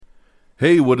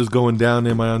Hey, what is going down,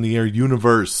 Am I on the Air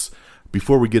universe?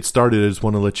 Before we get started, I just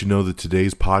want to let you know that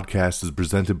today's podcast is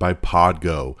presented by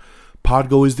Podgo.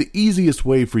 Podgo is the easiest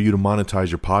way for you to monetize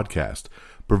your podcast,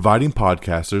 providing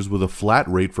podcasters with a flat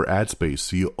rate for ad space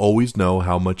so you always know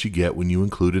how much you get when you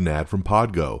include an ad from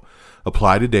Podgo.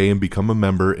 Apply today and become a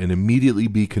member and immediately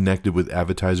be connected with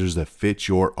advertisers that fit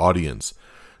your audience.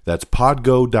 That's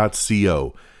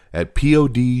podgo.co at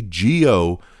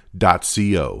podgo.co.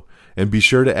 And be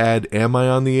sure to add Am I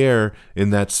on the Air in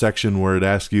that section where it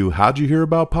asks you, how'd you hear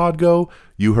about Podgo?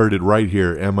 You heard it right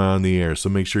here, Am I on the Air? So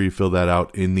make sure you fill that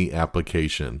out in the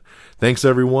application. Thanks,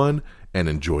 everyone, and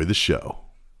enjoy the show.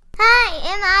 Hi,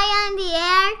 am I on the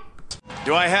air?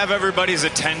 Do I have everybody's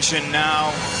attention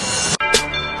now?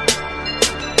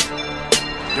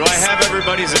 Do I have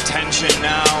everybody's attention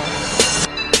now?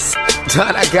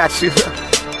 John, I got you.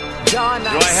 John, do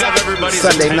I have everybody's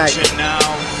Sunday attention night.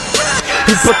 now?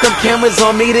 You put them cameras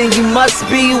on me, then you must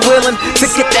be willing to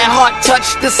get that heart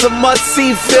touch. This a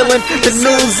must-see feeling. The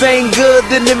news ain't good,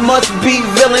 then it must be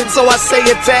villain. So I say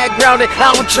a tag grounded,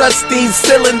 I don't trust these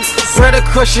ceilings. Spread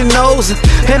across your nose,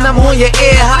 and I'm on your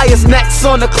ear, highest necks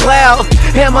on the cloud.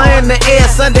 Am I in the air?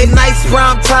 Sunday nights,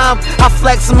 prime time. I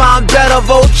flex my better,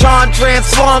 Voltron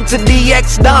transform to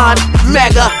DX Don,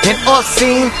 Mega and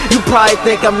Obscene. You probably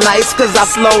think I'm nice, cause I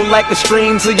flow like a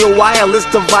stream to your wireless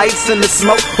device, and the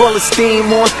smoke full of steam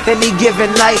on any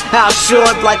given night. I'll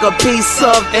short like a piece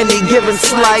of any given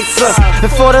slice.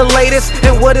 And for the latest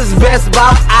and what is best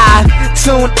about, I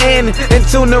tune in and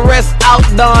tune the rest out.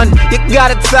 Done. You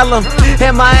gotta tell them,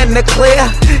 am I in the clear?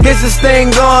 Is this thing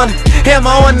on? Am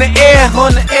I on the air?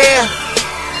 On the air.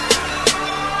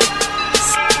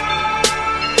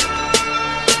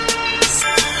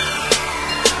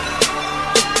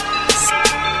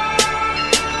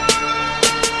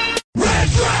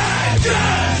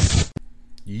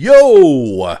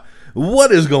 Yo!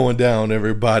 What is going down,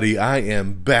 everybody? I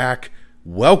am back.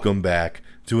 Welcome back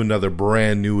to another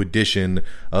brand new edition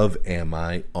of Am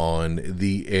I on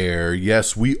the Air?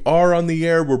 Yes, we are on the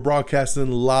air. We're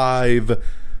broadcasting live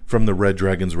from the Red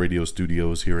Dragons radio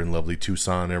studios here in lovely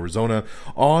Tucson, Arizona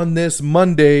on this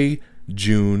Monday,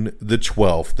 June the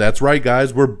 12th. That's right,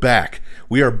 guys. We're back.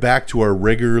 We are back to our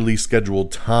regularly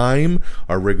scheduled time,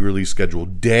 our regularly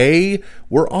scheduled day.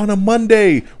 We're on a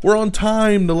Monday. We're on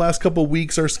time. The last couple of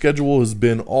weeks, our schedule has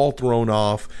been all thrown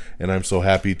off, and I'm so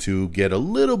happy to get a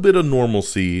little bit of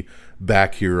normalcy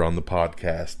back here on the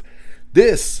podcast.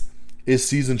 This is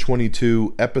season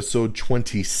 22, episode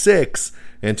 26,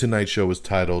 and tonight's show is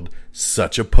titled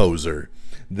Such a Poser.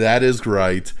 That is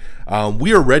right.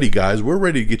 We are ready, guys. We're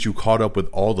ready to get you caught up with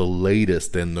all the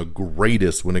latest and the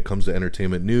greatest when it comes to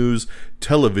entertainment news,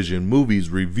 television, movies,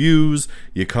 reviews.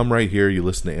 You come right here, you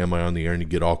listen to Am I on the Air, and you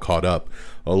get all caught up.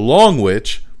 Along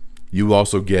which, you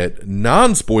also get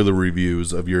non-spoiler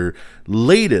reviews of your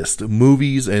latest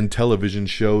movies and television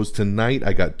shows. Tonight,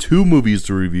 I got 2 movies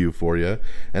to review for you,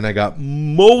 and I got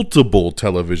multiple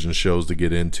television shows to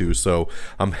get into. So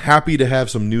I'm happy to have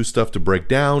some new stuff to break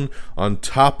down on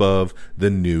top of the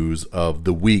news of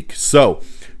the week. So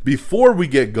before we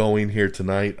get going here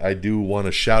tonight, I do want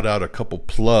to shout out a couple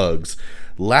plugs.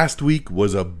 Last week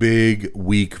was a big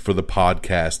week for the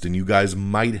podcast, and you guys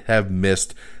might have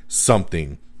missed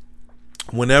something.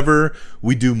 Whenever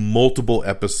we do multiple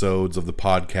episodes of the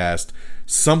podcast,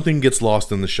 something gets lost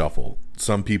in the shuffle.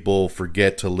 Some people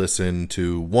forget to listen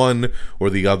to one or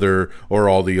the other or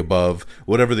all the above.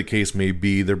 Whatever the case may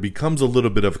be, there becomes a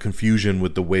little bit of confusion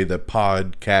with the way that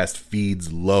podcast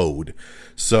feeds load.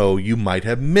 So you might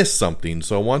have missed something.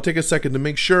 So I want to take a second to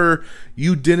make sure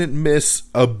you didn't miss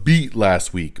a beat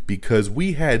last week, because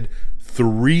we had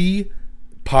 3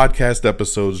 podcast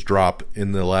episodes drop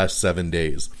in the last 7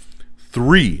 days.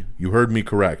 3. You heard me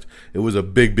correct. It was a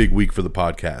big, big week for the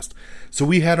podcast. So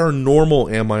we had our normal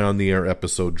Am I on the Air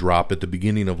episode drop at the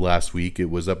beginning of last week. It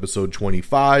was episode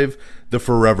 25, The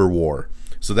Forever War.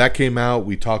 So that came out.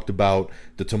 We talked about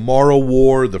the Tomorrow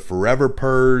War, the Forever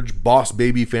Purge, Boss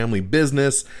Baby Family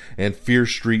Business, and Fear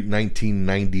Street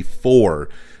 1994.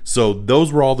 So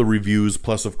those were all the reviews,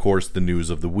 plus, of course, the news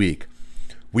of the week.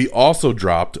 We also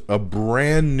dropped a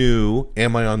brand new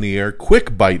Am I on the Air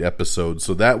Quick Bite episode.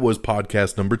 So that was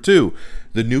podcast number 2.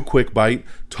 The new Quick Bite,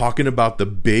 talking about the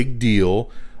big deal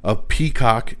of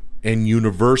Peacock and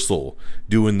Universal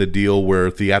doing the deal where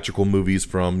theatrical movies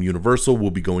from Universal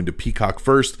will be going to Peacock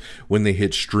first when they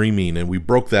hit streaming. And we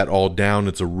broke that all down.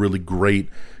 It's a really great,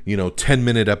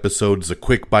 10-minute episode. It's a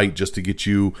quick bite just to get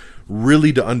you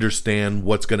really to understand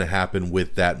what's going to happen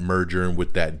with that merger and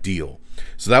with that deal.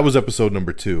 So that was episode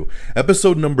number 2.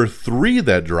 Episode number 3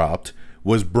 that dropped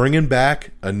was bringing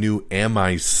back a new Am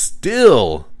I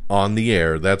Still on the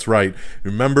Air. That's right.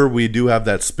 Remember, we do have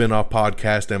that spin-off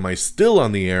podcast, Am I Still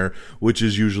on the Air, which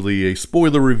is usually a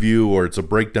spoiler review or it's a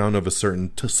breakdown of a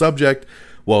certain subject.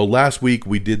 Well, last week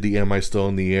we did the Am I Still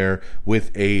in the Air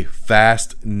with a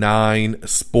Fast 9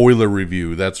 spoiler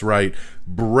review. That's right,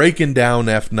 breaking down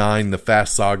F9, the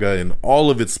Fast Saga, and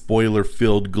all of its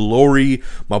spoiler-filled glory.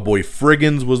 My boy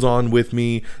Friggins was on with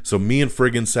me, so me and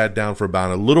Friggins sat down for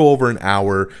about a little over an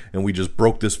hour, and we just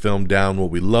broke this film down, what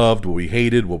we loved, what we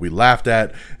hated, what we laughed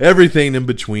at, everything in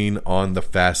between on the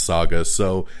Fast Saga.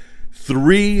 So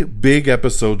 3 big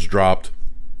episodes dropped.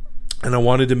 And I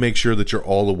wanted to make sure that you're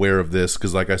all aware of this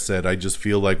because, like I said, I just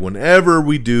feel like whenever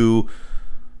we do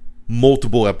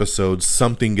multiple episodes,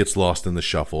 something gets lost in the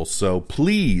shuffle. So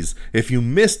please, if you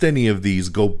missed any of these,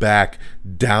 go back,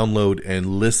 download,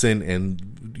 and listen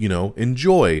and,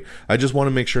 enjoy. I just want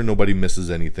to make sure nobody misses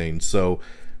anything. So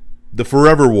the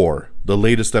Forever War, the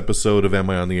latest episode of Am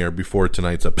I on the Air before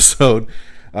tonight's episode,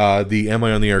 the Am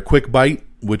I on the Air Quick Bite,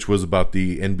 which was about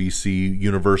the NBC,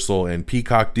 Universal, and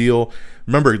Peacock deal.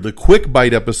 Remember, the Quick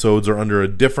Bite episodes are under a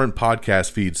different podcast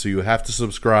feed, so you have to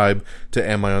subscribe to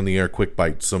Am I on the Air Quick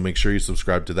Bite, so make sure you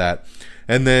subscribe to that.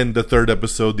 And then the third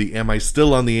episode, the Am I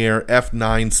Still on the Air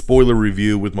F9 spoiler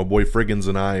review with my boy Friggins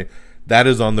and I. That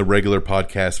is on the regular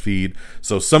podcast feed.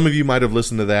 So some of you might have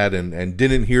listened to that and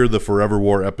didn't hear the Forever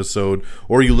War episode,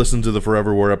 or you listened to the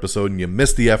Forever War episode and you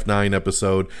missed the F9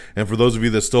 episode. And for those of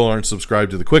you that still aren't subscribed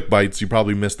to the Quick Bites, you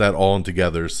probably missed that all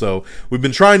together. So we've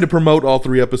been trying to promote all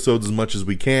 3 episodes as much as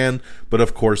we can, but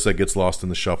of course that gets lost in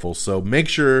the shuffle. So make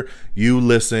sure you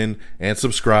listen and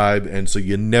subscribe, and so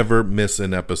you never miss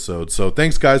an episode. So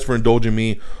thanks guys for indulging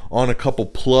me on a couple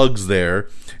plugs there.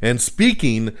 And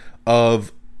speaking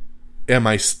of Am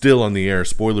I Still on the Air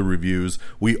spoiler reviews,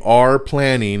 we are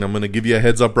planning, I'm going to give you a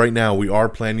heads up right now, we are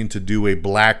planning to do a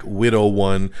Black Widow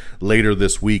one later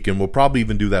this week, and we'll probably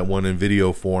even do that one in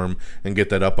video form and get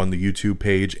that up on the YouTube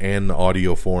page and the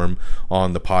audio form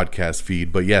on the podcast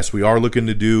feed. But yes, we are looking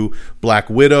to do Black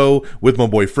Widow with my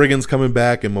boy Friggins coming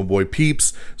back and my boy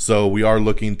Peeps, so we are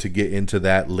looking to get into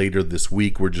that later this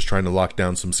week. We're just trying to lock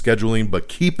down some scheduling, but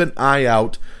keep an eye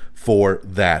out for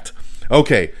that.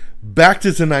 Okay, back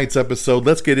to tonight's episode.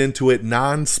 Let's get into it.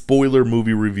 Non-spoiler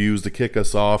movie reviews to kick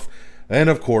us off. And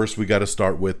of course, we got to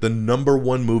start with the number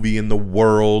 1 movie in the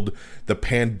world, the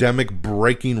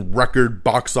pandemic-breaking record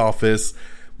box office,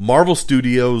 Marvel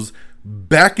Studios,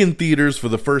 back in theaters for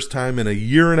the first time in a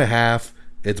year and a half.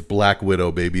 It's Black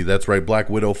Widow, baby. That's right. Black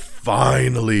Widow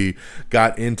finally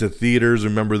got into theaters.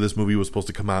 Remember, this movie was supposed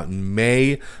to come out in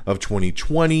May of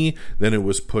 2020. Then it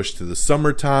was pushed to the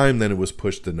summertime. Then it was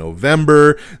pushed to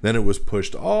November. Then it was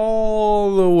pushed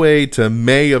all the way to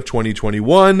May of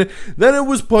 2021. Then it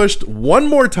was pushed one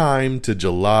more time to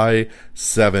July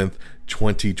 7th.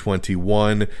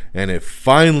 2021, and it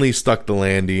finally stuck the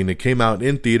landing. It came out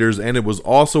in theaters, and it was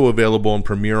also available in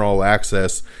Premiere All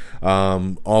Access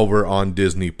over on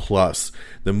Disney Plus.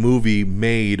 The movie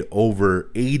made over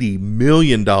 $80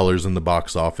 million in the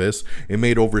box office. It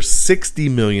made over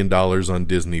 $60 million on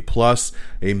Disney Plus,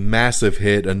 a massive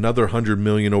hit. Another $100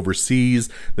 million overseas.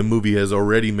 The movie has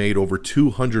already made over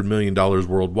 $200 million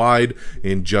worldwide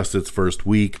in just its first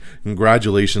week.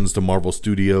 Congratulations to Marvel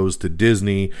Studios, to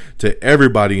Disney, to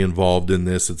everybody involved in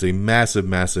this. It's a massive,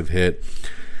 massive hit.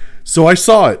 So I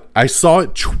saw it. I saw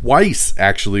it twice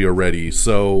actually already.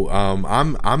 So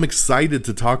I'm excited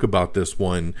to talk about this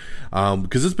one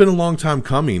because it's been a long time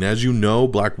coming. As you know,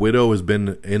 Black Widow has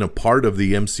been in a part of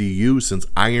the MCU since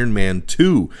Iron Man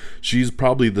 2. She's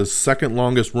probably the second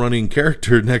longest running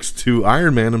character next to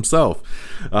Iron Man himself.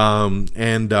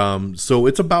 So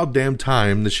it's about damn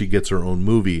time that she gets her own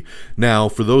movie. Now,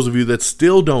 for those of you that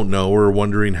still don't know or are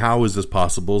wondering how is this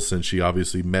possible, since she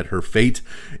obviously met her fate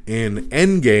in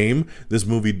Endgame, this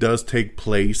movie does take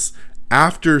place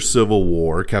after Civil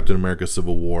War, Captain America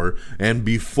Civil War, and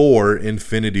before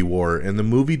Infinity War. And the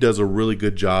movie does a really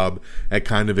good job at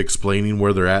kind of explaining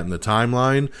where they're at in the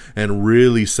timeline and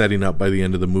really setting up by the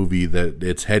end of the movie that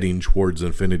it's heading towards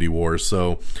Infinity War.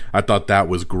 So I thought that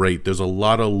was great. There's a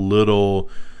lot of little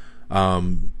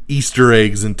Easter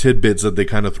eggs and tidbits that they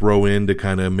kind of throw in to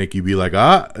kind of make you be like,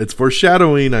 it's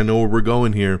foreshadowing. I know where we're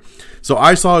going here. So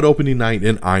I saw it opening night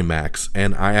in IMAX,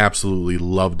 and I absolutely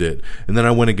loved it. And then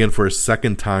I went again for a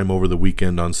second time over the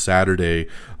weekend on Saturday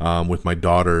with my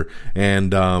daughter,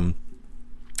 and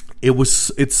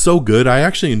it's so good. I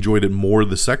actually enjoyed it more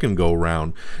the second go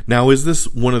around. Now, is this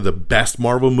one of the best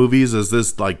Marvel movies? Is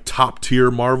this like top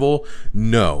tier Marvel?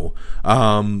 No.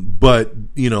 But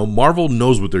you know, Marvel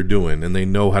knows what they're doing and they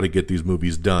know how to get these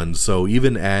movies done. So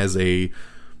even as a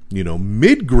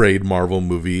mid-grade Marvel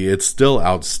movie, it's still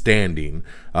outstanding.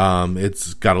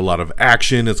 It's got a lot of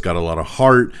action. It's got a lot of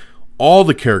heart. All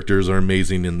the characters are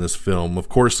amazing in this film. Of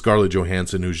course, Scarlett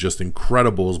Johansson, who's just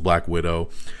incredible as Black Widow.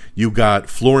 You got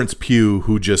Florence Pugh,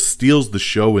 who just steals the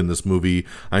show in this movie.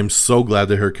 I'm so glad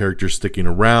that her character's sticking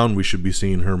around. We should be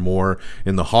seeing her more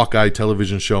in the Hawkeye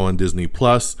television show on Disney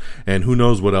Plus, and who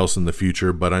knows what else in the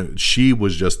future, but she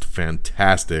was just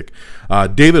fantastic.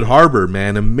 David Harbour,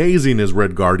 man, amazing as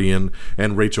Red Guardian,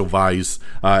 and Rachel Weisz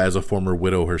as a former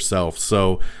widow herself.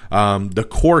 So the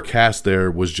core cast there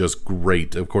was just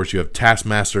great. Of course, you have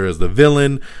Taskmaster as the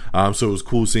villain, so it was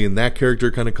cool seeing that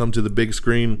character kind of come to the big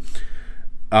screen.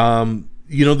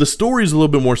 The story is a little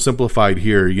bit more simplified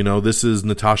here. This is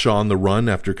Natasha on the run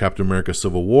after Captain America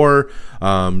Civil War.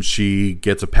 She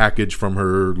gets a package from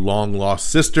her long lost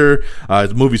sister.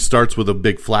 The movie starts with a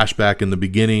big flashback in the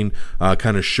beginning,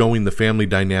 kind of showing the family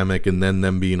dynamic and then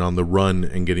them being on the run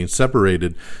and getting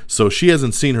separated. So she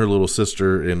hasn't seen her little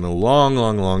sister in a long,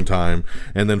 long, long time,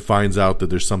 and then finds out that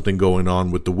there's something going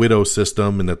on with the Widow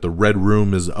system and that the Red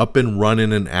Room is up and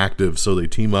running and active. So they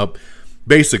team up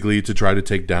basically to try to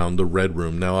take down the Red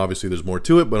Room. Now, obviously, there's more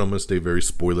to it, but I'm going to stay very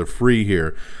spoiler-free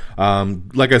here.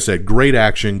 Like I said, great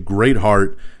action, great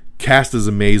heart, cast is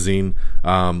amazing,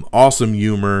 awesome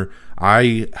humor.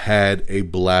 I had a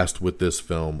blast with this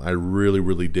film. I really,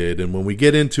 really did. And when we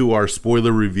get into our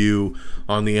spoiler review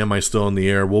on the Am I Still in the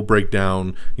Air, we'll break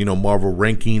down, Marvel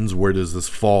rankings. Where does this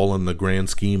fall in the grand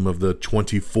scheme of the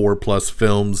 24 plus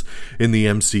films in the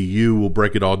MCU? We'll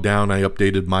break it all down. I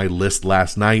updated my list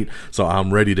last night, so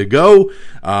I'm ready to go.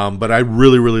 But I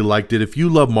really, really liked it. If you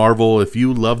love Marvel, if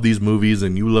you love these movies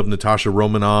and you love Natasha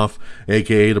Romanoff,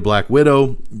 aka the Black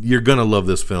Widow, you're going to love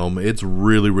this film. It's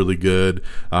really, really good.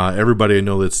 Everybody I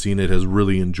know that's seen it has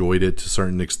really enjoyed it to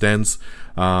certain extents.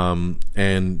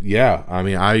 And yeah,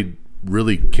 I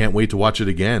really can't wait to watch it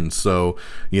again. So,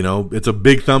 it's a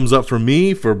big thumbs up for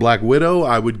me for Black Widow.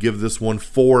 I would give this one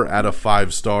 4 out of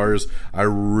 5 stars. I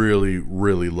really,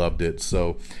 really loved it.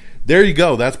 So there you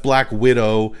go. That's Black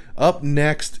Widow. Up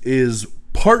next is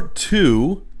part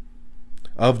 2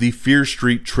 of the Fear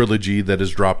Street trilogy that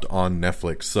is dropped on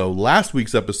Netflix. So last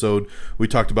week's episode, we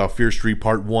talked about Fear Street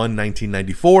Part 1,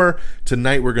 1994.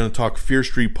 Tonight, we're going to talk Fear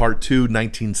Street Part 2,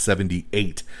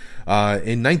 1978. In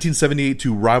 1978,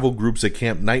 2 rival groups at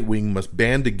Camp Nightwing must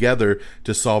band together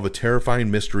to solve a terrifying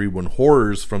mystery when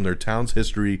horrors from their town's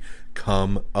history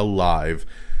come alive.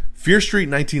 Fear Street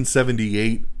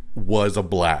 1978 was a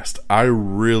blast. I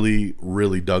really,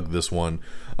 really dug this one.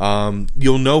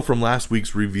 You'll know from last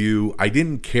week's review, I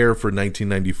didn't care for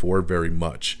 1994 very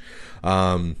much.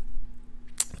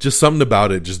 Just something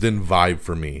about it just didn't vibe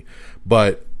for me.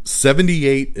 But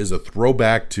 78 is a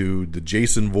throwback to the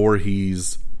Jason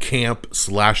Voorhees camp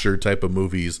slasher type of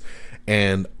movies,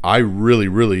 and I really,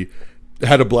 really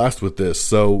had a blast with this.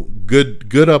 So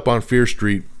good up on Fear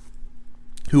Street,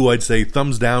 who I'd say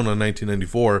thumbs down on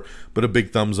 1994, but a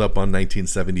big thumbs up on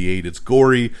 1978. It's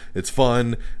gory, it's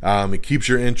fun, it keeps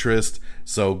your interest.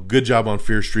 So good job on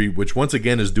Fear Street, which once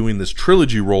again is doing this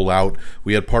trilogy rollout.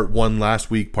 We had part 1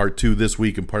 last week, part 2 this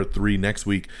week, and part 3 next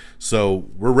week. So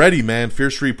we're ready, man. Fear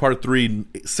Street part 3,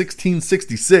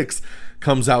 1666,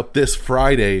 comes out this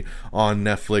Friday on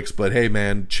Netflix. But hey,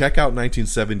 man, check out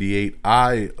 1978.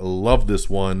 I love this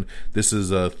one. This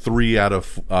is a 3 out of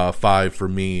 5 for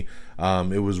me.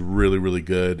 It was really, really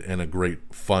good and a great,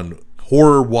 fun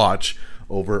horror watch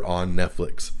over on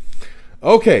Netflix.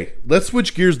 Okay, let's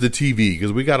switch gears to TV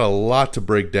because we got a lot to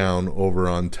break down over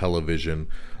on television.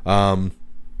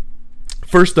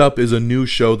 First up is a new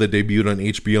show that debuted on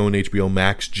HBO and HBO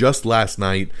Max just last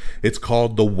night. It's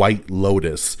called The White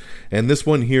Lotus. And this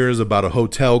one here is about a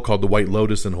hotel called The White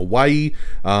Lotus in Hawaii.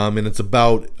 And it's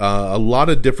about a lot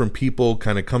of different people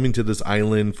kind of coming to this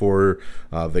island for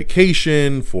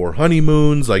vacation, for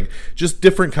honeymoons, like just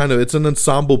different kind of, it's an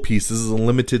ensemble piece. This is a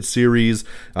limited series.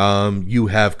 You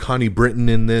have Connie Britton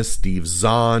in this, Steve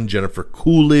Zahn, Jennifer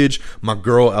Coolidge, my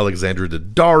girl Alexandra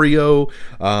Daddario.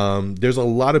 There's a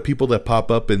lot of people that pop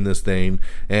up in this thing,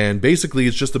 and basically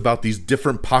it's just about these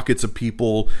different pockets of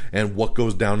people and what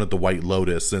goes down at the White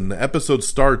Lotus. And the episode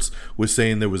starts with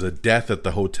saying there was a death at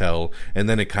the hotel, and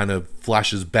then it kind of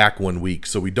flashes back 1 week,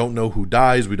 so we don't know who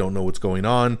dies, we don't know what's going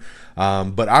on.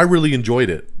 But I really enjoyed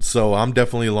it, so I'm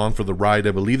definitely along for the ride.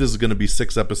 I believe this is going to be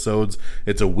 6 episodes.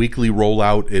 It's a weekly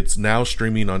rollout. It's now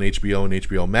streaming on HBO and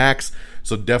HBO Max,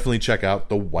 so definitely check out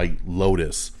The White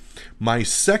Lotus. My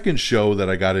second show that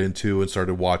I got into and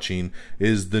started watching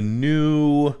is the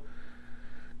new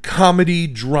comedy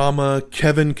drama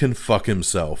Kevin Can Fuck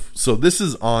Himself. So this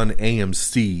is on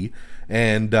AMC,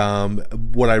 And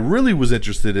what I really was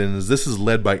interested in is this is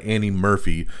led by Annie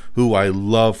Murphy, who I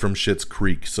love from Schitt's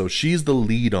Creek. So she's the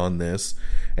lead on this.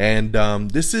 And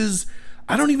this is,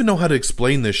 I don't even know how to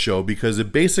explain this show because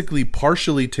it basically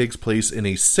partially takes place in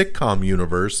a sitcom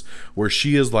universe where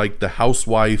she is like the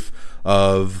housewife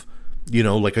of, you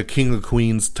know, like a King of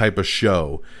Queens type of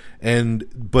show.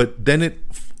 But then it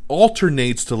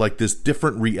alternates to like this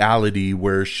different reality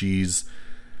where she's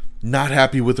not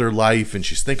happy with her life and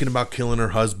she's thinking about killing her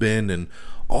husband and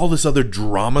all this other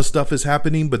drama stuff is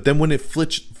happening. But then when it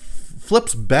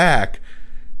flips back,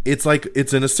 it's like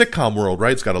it's in a sitcom world,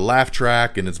 right? It's got a laugh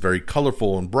track and it's very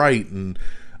colorful and bright and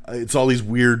it's all these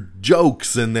weird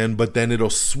jokes, but then it'll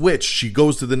switch. She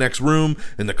goes to the next room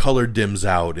and the color dims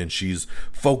out and she's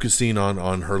focusing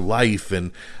on her life.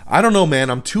 And I don't know, man,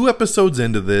 I'm 2 episodes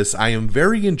into this. I am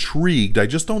very intrigued. I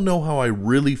just don't know how I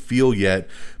really feel yet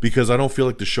because I don't feel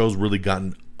like the show's really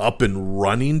gotten up and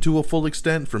running to a full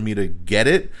extent for me to get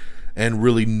it and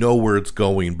really know where it's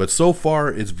going. But so far,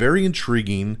 it's very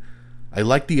intriguing. I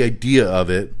like the idea of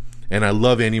it. And I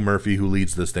love Annie Murphy, who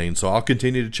leads this thing. So I'll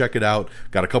continue to check it out.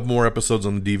 Got a couple more episodes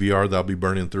on the DVR that I'll be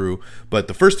burning through. But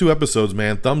the first 2 episodes,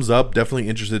 man, thumbs up. Definitely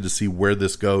interested to see where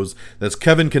this goes. That's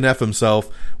Kevin Kneff himself,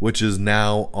 which is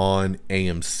now on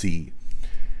AMC.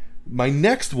 My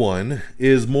next one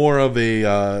is more of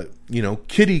a,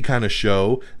 kiddie kind of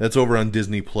show that's over on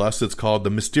Disney+. It's called The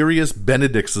Mysterious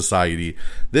Benedict Society.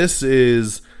 This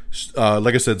is...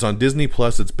 like I said, it's on Disney+.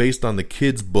 It's based on the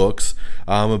kids' books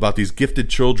about these gifted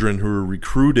children who are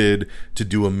recruited to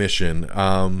do a mission.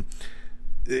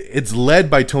 It's led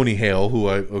by Tony Hale, who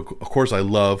of course I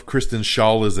love. Kristen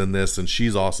Schaal is in this, and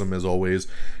she's awesome as always.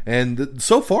 And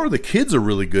so far, the kids are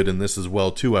really good in this as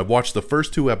well too. I've watched the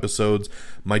first 2 episodes.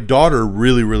 My daughter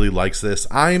really, really likes this.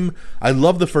 I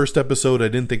love the first episode. I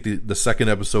didn't think the second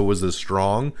episode was as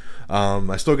strong.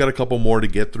 I still got a couple more to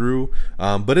get through,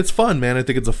 but it's fun, man. I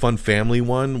think it's a fun family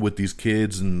one with these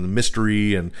kids and the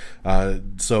mystery. And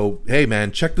so, hey,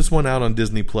 man, check this one out on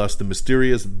Disney+. The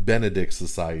Mysterious Benedict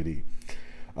Society.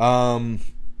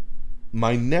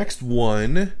 My next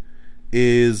one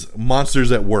is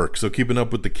Monsters at Work. So keeping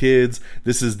up with the kids.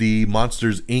 This is the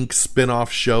Monsters Inc.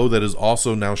 spin-off show that is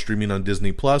also now streaming on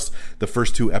Disney+. The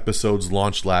first 2 episodes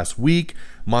launched last week.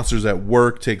 Monsters at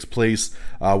Work takes place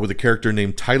with a character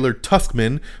named Tyler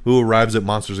Tuskman, who arrives at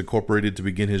Monsters Incorporated to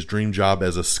begin his dream job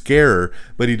as a scarer,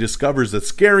 but he discovers that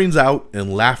scaring's out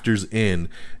and laughter's in,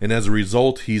 and as a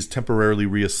result, he's temporarily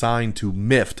reassigned to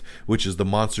MIFT, which is the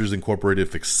Monsters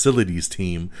Incorporated Facilities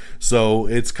team. So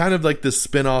it's kind of like this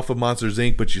spin-off of Monsters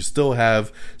Inc., but you still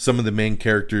have some of the main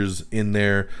characters in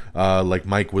there, like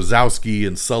Mike Wazowski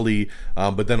and Sully,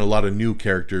 but then a lot of new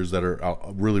characters that are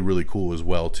really, really cool as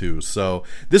well, too. So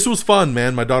this was fun,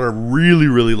 man. My daughter really,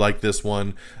 really liked this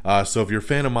one. So if you're a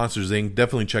fan of Monsters Inc.,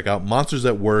 definitely check out Monsters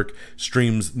at Work.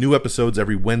 Streams new episodes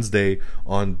every Wednesday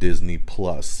on Disney+.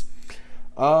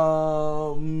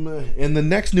 And the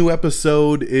next new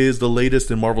episode is the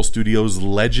latest in Marvel Studios'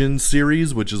 Legends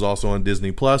series, which is also on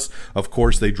Disney+. Of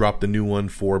course, they dropped the new one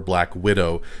for Black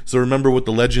Widow. So remember what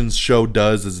the Legends show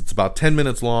does is it's about 10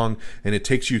 minutes long, and it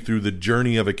takes you through the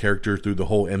journey of a character through the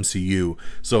whole MCU.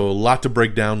 So a lot to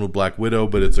break down with Black Widow,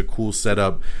 but it's a cool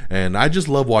setup. And I just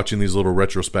love watching these little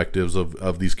retrospectives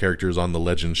of these characters on the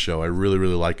Legends show. I really,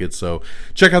 really like it. So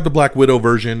check out the Black Widow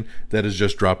version that is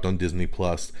just dropped on Disney+.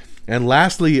 And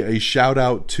lastly, a shout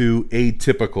out to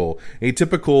Atypical.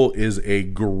 Atypical is a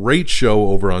great show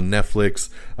over on Netflix,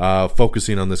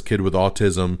 focusing on this kid with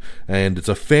autism, and it's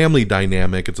a family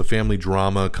dynamic. It's a family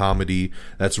drama comedy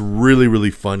that's really,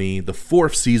 really funny. The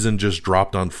 4th season just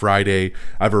dropped on Friday.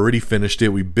 I've already finished it.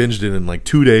 We binged it in like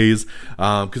 2 days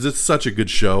because it's such a good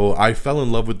show. I fell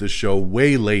in love with this show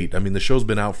way late. I mean, the show's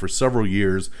been out for several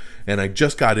years, and I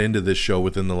just got into this show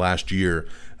within the last year.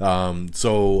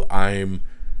 So I'm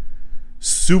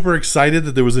super excited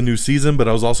that there was a new season, but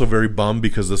I was also very bummed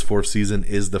because this 4th season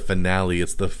is the finale.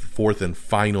 It's the 4th and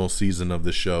final season of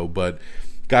the show. But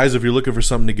guys, if you're looking for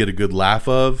something to get a good laugh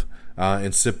of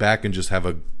and sit back and just have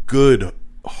a good,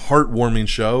 heartwarming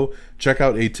show, check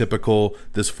out Atypical.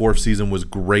 This 4th season was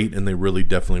great, and they really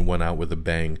definitely went out with a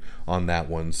bang on that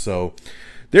one. So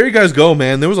there you guys go,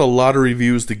 man. There was a lot of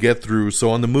reviews to get through. So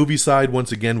on the movie side,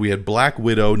 once again, we had Black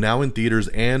Widow now in theaters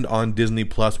and on Disney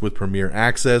Plus with Premier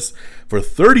Access for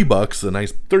 $30, a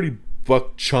nice $30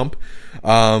 chump.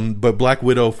 But Black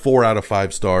Widow, 4 out of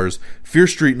 5 stars. Fear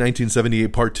Street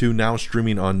 1978 Part 2 now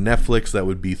streaming on Netflix. That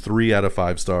would be 3 out of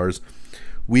 5 stars.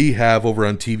 We have over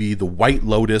on TV The White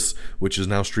Lotus, which is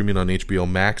now streaming on HBO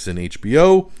Max and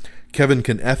HBO. Kevin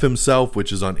Can F Himself,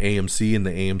 which is on AMC and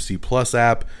the AMC Plus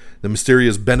app. The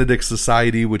Mysterious Benedict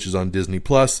Society, which is on Disney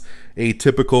Plus.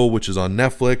 Atypical, which is on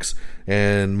Netflix.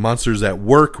 And Monsters at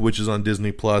Work, which is on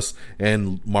Disney Plus.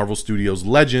 And Marvel Studios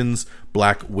Legends,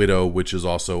 Black Widow, which is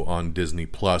also on Disney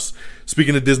Plus.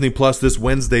 Speaking of Disney Plus, this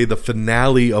Wednesday, the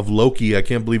finale of Loki. I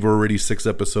can't believe we're already 6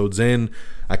 episodes in.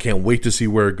 I can't wait to see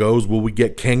where it goes. Will we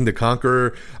get Kang the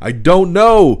Conqueror? I don't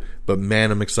know. But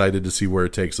man, I'm excited to see where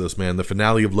it takes us, man. The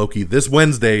finale of Loki this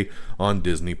Wednesday on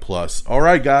Disney Plus. All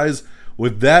right, guys.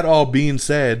 With that all being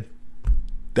said,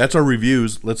 that's our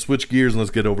reviews. Let's switch gears and let's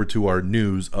get over to our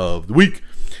news of the week.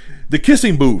 The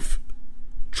Kissing Booth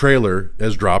trailer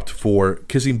has dropped for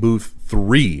Kissing Booth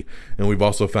 3. And we've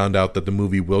also found out that the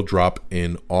movie will drop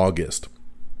in August.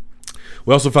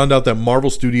 We also found out that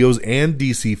Marvel Studios and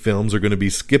DC Films are going to be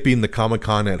skipping the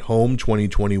Comic-Con at Home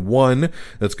 2021.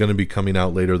 That's going to be coming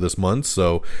out later this month.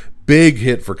 So big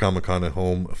hit for Comic-Con at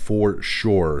Home for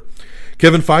sure.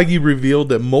 Kevin Feige revealed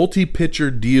that multi-picture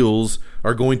deals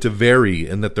are going to vary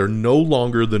and that they're no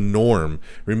longer the norm.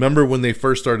 Remember when they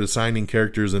first started signing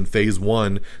characters in Phase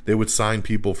 1, they would sign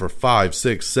people for 5,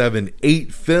 6, 7,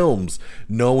 8 films,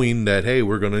 knowing that, hey,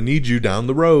 we're going to need you down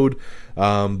the road.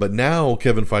 But now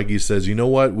Kevin Feige says, you know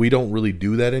what? We don't really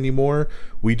do that anymore.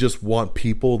 We just want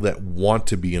people that want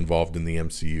to be involved in the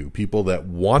MCU, people that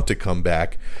want to come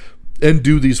back and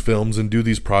do these films and do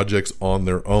these projects on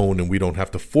their own, and we don't have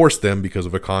to force them because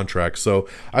of a contract. So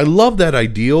I love that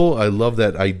ideal. I love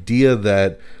that idea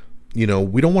that, you know,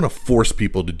 we don't want to force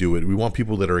people to do it. We want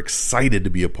people that are excited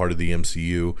to be a part of the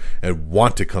MCU and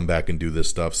want to come back and do this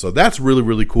stuff. So that's really,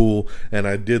 really cool, and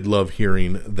I did love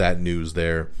hearing that news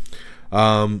there.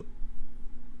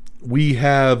 We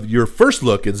have your first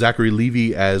look at Zachary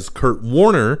Levi as Kurt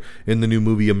Warner in the new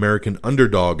movie American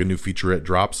Underdog, a new featurette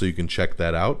drop, so you can check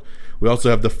that out. We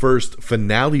also have the first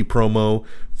finale promo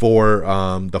for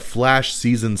The Flash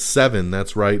Season 7.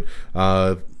 That's right.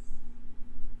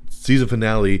 Season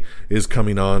finale is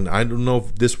coming on. I don't know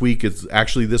if this week is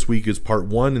part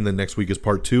 1 and then next week is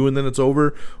part 2 and then it's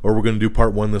over, or we're going to do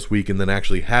part 1 this week and then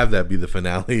actually have that be the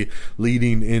finale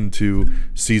leading into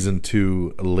Season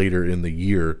 2 later in the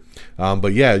year.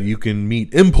 But yeah, you can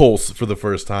meet Impulse for the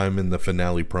first time in the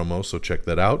finale promo, so check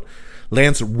that out.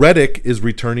 Lance Reddick is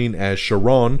returning as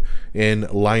Sharon in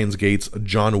Lionsgate's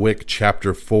John Wick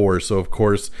Chapter 4. So, of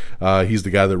course, he's the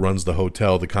guy that runs the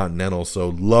hotel, the Continental. So,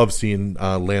 love seeing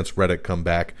Lance Reddick come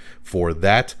back for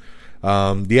that.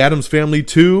 The Addams Family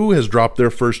 2 has dropped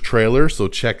their first trailer. So,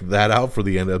 check that out for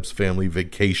the Addams Family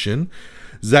Vacation.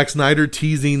 Zack Snyder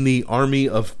teasing the Army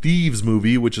of Thieves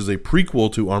movie, which is a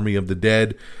prequel to Army of the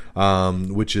Dead,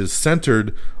 which is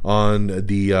centered on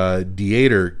the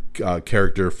Dieter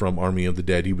character from Army of the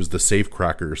Dead. He was the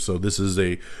safecracker. So this is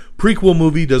a prequel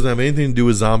movie, doesn't have anything to do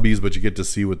with zombies, but you get to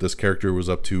see what this character was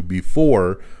up to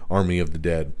before Army of the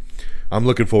Dead. I'm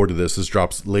looking forward to this. This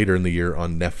drops later in the year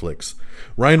on Netflix.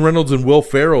 Ryan Reynolds and Will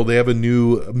Ferrell, they have a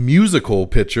new musical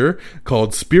picture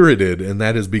called Spirited, and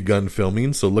that has begun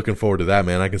filming. So looking forward to that,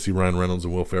 man. I can see Ryan Reynolds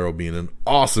and Will Ferrell being an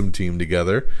awesome team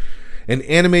together. An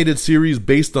animated series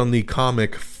based on the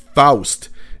comic Faust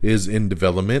is in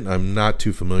development. I'm not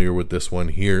too familiar with this one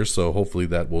here, so hopefully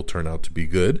that will turn out to be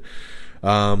good.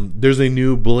 There's a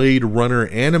new Blade Runner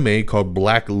anime called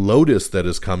Black Lotus that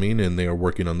is coming, and they are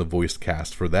working on the voice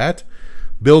cast for that.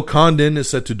 Bill Condon is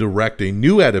set to direct a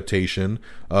new adaptation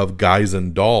of Guys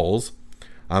and Dolls.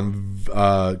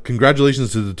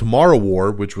 Congratulations to the Tomorrow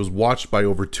War, which was watched by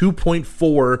over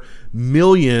 2.4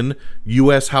 million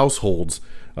U.S. households.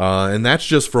 And that's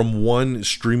just from one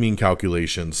streaming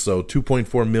calculation. So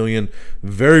 2.4 million,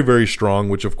 very, very strong,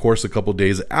 which of course a couple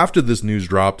days after this news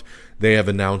dropped, they have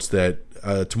announced that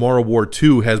Tomorrow War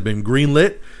 2 has been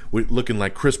greenlit, looking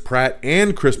like Chris Pratt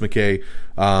and Chris McKay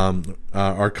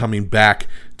are coming back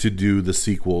to do the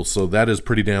sequel. So that is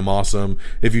pretty damn awesome.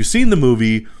 If you've seen the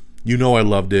movie, you know I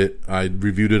loved it. I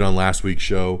reviewed it on last week's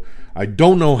show. I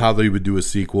don't know how they would do a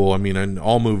sequel. I mean,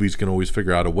 all movies can always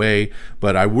figure out a way,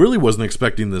 but I really wasn't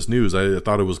expecting this news. I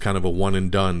thought it was kind of a one and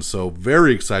done. So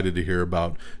very excited to hear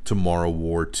about Tomorrow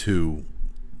War 2.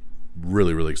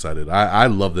 Really, really excited. I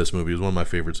love this movie. It's one of my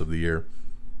favorites of the year.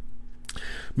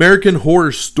 American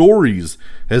Horror Stories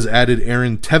has added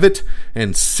Aaron Tveit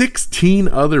and 16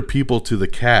 other people to the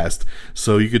cast.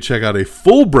 So you could check out a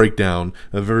full breakdown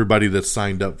of everybody that's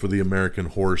signed up for the American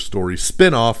Horror Story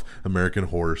spinoff, American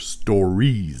Horror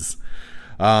Stories.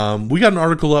 We got an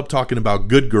article up talking about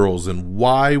Good Girls and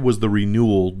why was the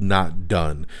renewal not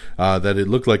done. That it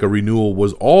looked like a renewal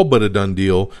was all but a done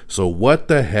deal. So what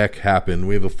the heck happened?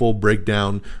 We have a full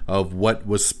breakdown of what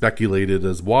was speculated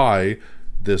as why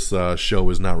this show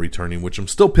is not returning, which I'm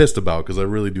still pissed about because I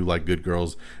really do like Good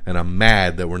Girls, and I'm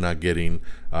mad that we're not getting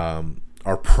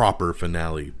our proper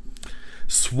finale.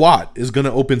 SWAT is going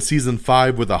to open season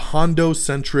 5 with a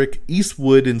Hondo-centric,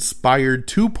 Eastwood-inspired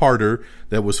two-parter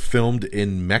that was filmed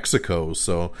in Mexico.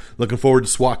 So looking forward to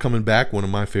SWAT coming back, one of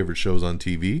my favorite shows on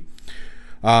TV.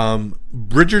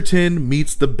 Bridgerton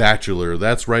meets The Bachelor.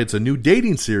 That's right, it's a new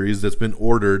dating series that's been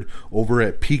ordered over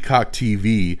at Peacock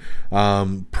TV.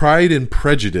 Pride and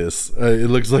Prejudice,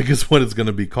 it looks like is what it's going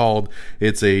to be called.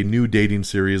 It's a new dating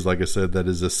series, like I said, that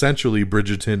is essentially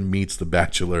Bridgerton meets The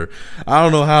Bachelor. I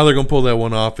don't know how they're going to pull that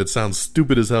one off. It sounds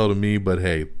stupid as hell to me, but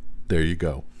hey, there you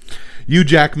go. Hugh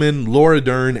Jackman, Laura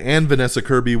Dern, and Vanessa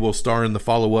Kirby will star in the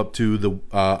follow-up to the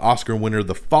Oscar winner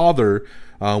The Father,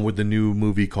 with the new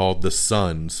movie called The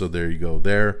Son. So there you go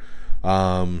there.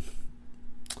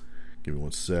 Give me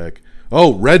one sec.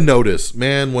 Oh, Red Notice.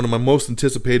 Man, one of my most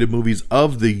anticipated movies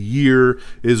of the year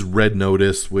is Red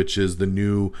Notice, which is the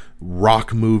new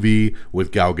rock movie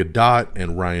with Gal Gadot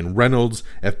and Ryan Reynolds,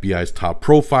 FBI's top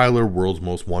profiler, world's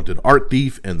most wanted art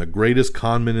thief, and the greatest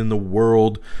conman in the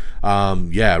world.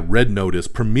 Red Notice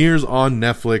premieres on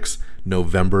Netflix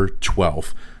November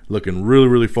 12th. Looking really,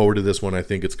 really forward to this one. I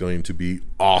think it's going to be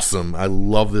awesome. I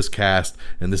love this cast,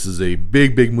 and this is a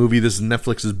big, big movie. This is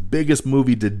Netflix's biggest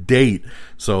movie to date,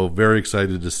 so very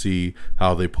excited to see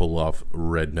how they pull off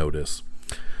Red Notice.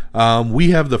 We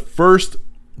have the first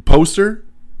poster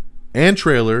and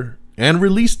trailer and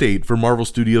release date for Marvel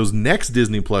Studios' next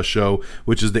Disney Plus show,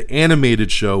 which is the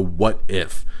animated show What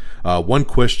If? One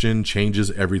question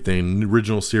changes everything. The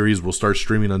original series will start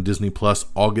streaming on Disney Plus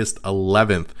August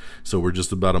 11th, so we're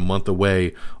just about a month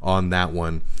away on that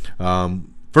one.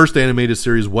 First animated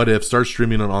series, What If, starts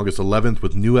streaming on August 11th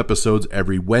with new episodes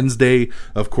every Wednesday.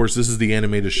 Of course, this is the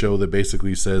animated show that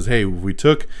basically says, hey, if we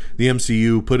took the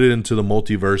MCU, put it into the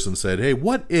multiverse, and said, hey,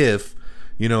 what if,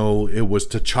 it was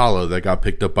T'Challa that got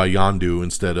picked up by Yondu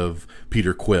instead of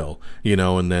Peter Quill,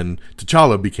 and then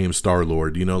T'Challa became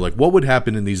Star-Lord, what would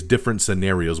happen in these different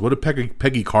scenarios? What if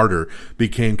Peggy Carter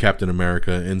became Captain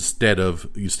America instead of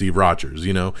Steve Rogers,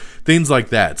 things like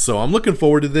that. So I'm looking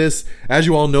forward to this. As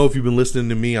you all know, if you've been listening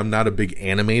to me, I'm not a big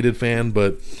animated fan,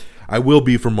 but I will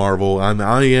be for Marvel.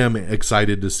 I am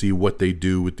excited to see what they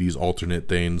do with these alternate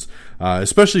things,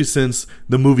 especially since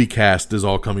the movie cast is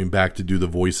all coming back to do the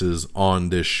voices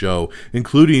on this show,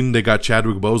 including they got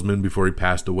Chadwick Boseman before he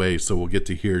passed away, so we'll get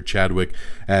to hear Chadwick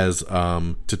as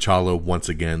T'Challa once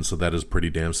again, so that is pretty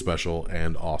damn special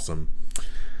and awesome.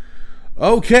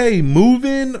 Okay,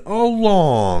 moving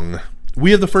along.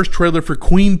 We have the first trailer for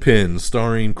Queenpin,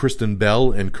 starring Kristen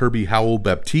Bell and Kirby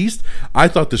Howell-Baptiste. I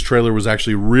thought this trailer was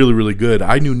actually really, really good.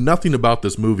 I knew nothing about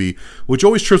this movie, which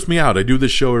always trips me out. I do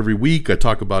this show every week. I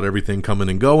talk about everything coming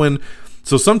and going.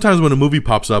 So sometimes when a movie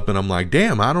pops up and I'm like,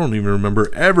 damn, I don't even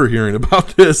remember ever hearing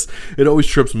about this, it always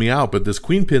trips me out. But this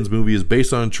Queenpins movie is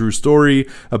based on a true story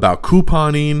about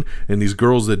couponing and these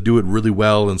girls that do it really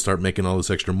well and start making all this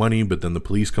extra money, but then the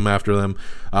police come after them.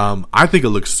 I think it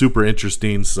looks super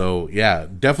interesting. So yeah,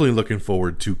 definitely looking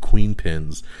forward to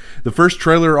Queenpins. The first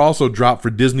trailer also dropped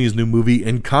for Disney's new movie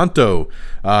Encanto.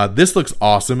 This looks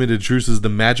awesome. It introduces the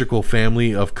magical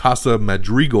family of Casa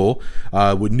Madrigal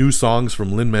with new songs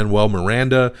from Lin-Manuel Miranda.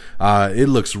 It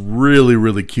looks really,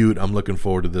 really cute. I'm looking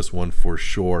forward to this one for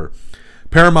sure.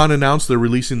 Paramount announced they're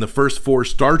releasing the first 4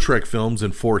 Star Trek films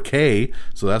in 4K,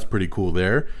 so that's pretty cool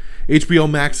there. HBO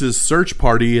Max's Search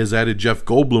Party has added Jeff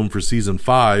Goldblum for season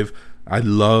 5. I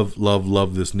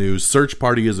love this news. Search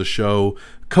Party is a show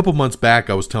a couple months back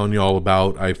I was telling you all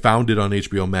about. I found it on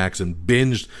HBO Max and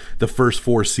binged the first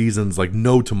 4 seasons like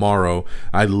no tomorrow.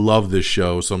 I love this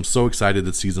show, so I'm so excited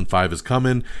that season 5 is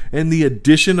coming. And the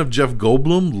addition of Jeff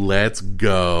Goldblum, let's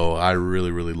go. I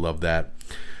really, really love that.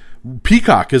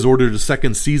 Peacock has ordered a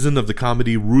second season of the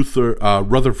comedy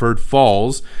Rutherford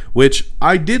Falls, which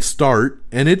I did start,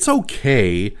 and it's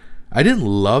okay. I didn't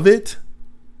love it,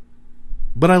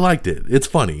 but I liked it. It's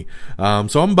funny.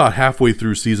 So I'm about halfway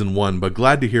through season 1, but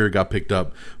glad to hear it got picked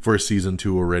up for a season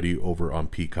 2 already over on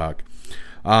Peacock.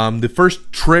 The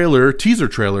first teaser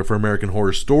trailer for American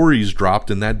Horror Stories dropped,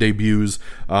 and that debuts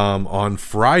on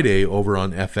Friday over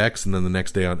on FX, and then the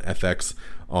next day on FX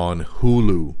on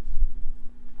Hulu.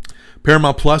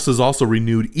 Paramount Plus has also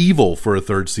renewed Evil for a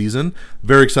 3rd season.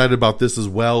 Very excited about this as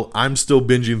well. I'm still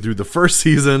binging through the first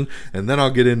season, and then I'll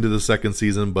get into the second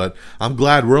season, but I'm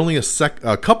glad we're only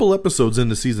a couple episodes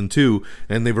into season 2,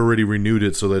 and they've already renewed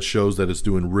it, so that shows that it's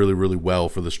doing really, really well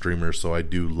for the streamers, so I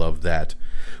do love that.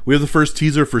 We have the first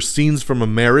teaser for Scenes from a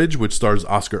Marriage, which stars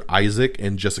Oscar Isaac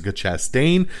and Jessica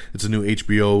Chastain. It's a new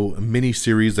HBO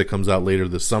miniseries that comes out later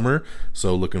this summer,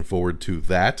 so looking forward to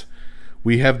that.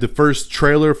 We have the first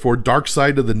trailer for Dark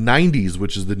Side of the 90s,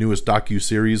 which is the newest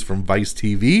docu-series from Vice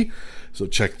TV. So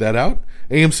check that out.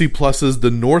 AMC Plus's The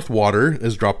North Water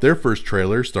has dropped their first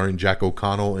trailer starring Jack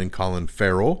O'Connell and Colin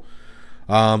Farrell.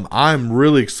 I'm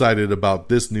really excited about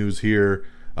this news here.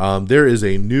 There is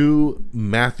a new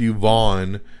Matthew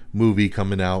Vaughn movie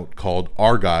coming out called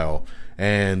Argyle.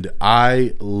 And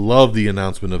I love the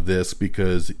announcement of this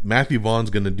because Matthew Vaughn's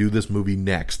going to do this movie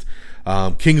next.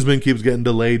 Kingsman keeps getting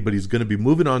delayed, but he's going to be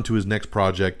moving on to his next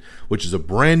project, which is a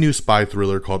brand new spy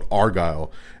thriller called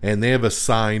Argyle. And they have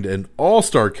assigned an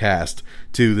all-star cast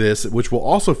to this, which will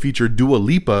also feature Dua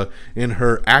Lipa in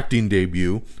her acting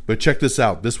debut. But check this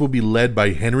out. This will be led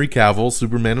by Henry Cavill,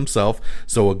 Superman himself.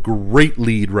 So a great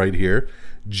lead right here.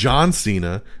 John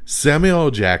Cena, Samuel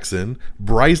L. Jackson,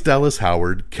 Bryce Dallas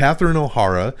Howard, Catherine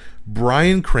O'Hara,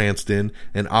 Bryan Cranston,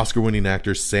 and Oscar-winning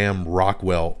actor Sam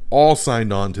Rockwell all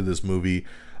signed on to this movie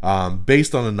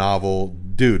based on a novel.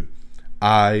 Dude,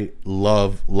 I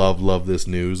love this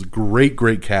news.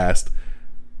 Great cast.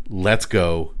 Let's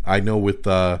go. I know with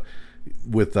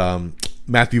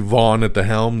Matthew Vaughn at the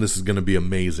helm, this is going to be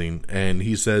amazing. And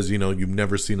he says, you've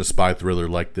never seen a spy thriller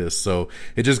like this. So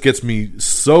it just gets me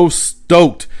so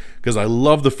stoked because I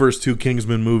love the first two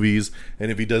Kingsman movies.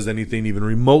 And if he does anything even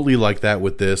remotely like that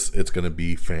with this, it's going to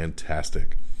be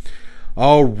fantastic.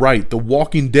 All right, The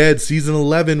Walking Dead Season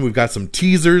 11. We've got some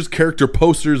teasers, character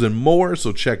posters, and more,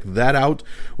 so check that out.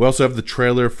 We also have the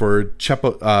trailer for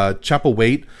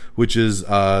Chapelwaite, which is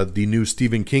the new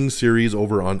Stephen King series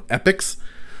over on Epix.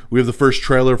 We have the first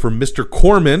trailer for Mr.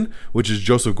 Corman, which is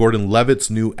Joseph Gordon-Levitt's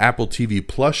new Apple TV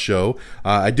Plus show.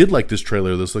 I did like this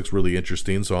trailer. This looks really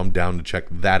interesting, so I'm down to check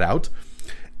that out.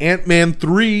 Ant-Man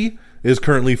 3 is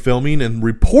currently filming, and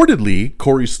reportedly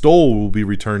Corey Stoll will be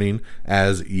returning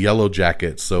as Yellow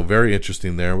Jacket. So very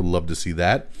interesting there. Would love to see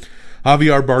that.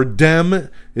 Javier Bardem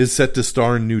is set to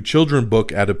star in new children's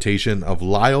book adaptation of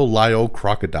Lyle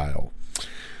Crocodile.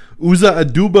 Uza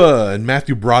Aduba and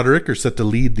Matthew Broderick are set to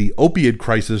lead the opioid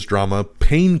crisis drama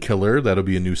Painkiller. That'll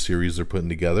be a new series they're putting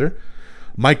together.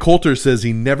 Mike Coulter says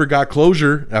he never got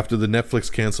closure after the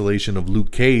Netflix cancellation of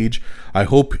Luke Cage. I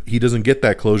hope he doesn't get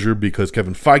that closure because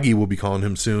Kevin Feige will be calling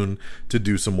him soon to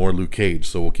do some more Luke Cage.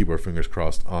 So we'll keep our fingers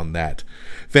crossed on that.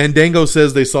 Fandango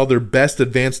says they saw their best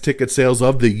advanced ticket sales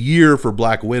of the year for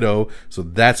Black Widow. So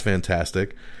that's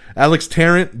fantastic. Alex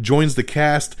Tarrant joins the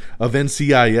cast of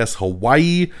NCIS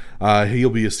Hawaii. He'll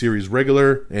be a series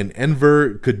regular. And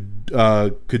Enver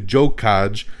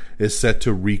Kajokaj is set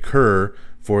to recur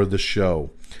for the show.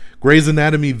 Grey's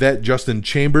Anatomy vet Justin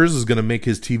Chambers is going to make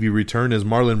his TV return as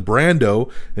Marlon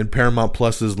Brando in Paramount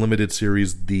Plus's limited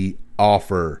series The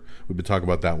Offer. We've been talking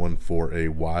about that one for a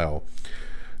while.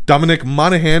 Dominic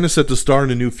Monaghan is set to star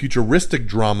in a new futuristic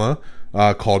drama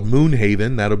called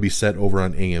Moonhaven. That'll be set over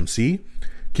on AMC.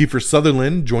 Kiefer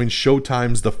Sutherland joins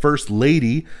Showtime's The First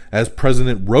Lady as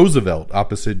President Roosevelt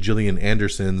opposite Gillian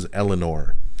Anderson's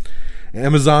Eleanor.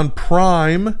 Amazon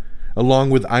Prime, along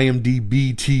with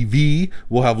IMDb TV,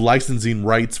 will have licensing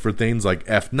rights for things like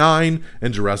F9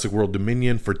 and Jurassic World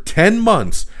Dominion for 10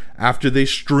 months after they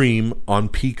stream on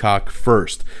Peacock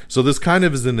first. So this kind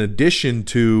of is an addition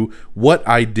to what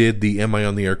I did the Am I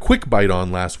on the Air quick bite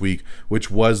on last week, which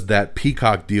was that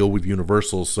Peacock deal with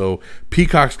Universal. So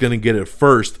Peacock's going to get it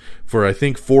first for I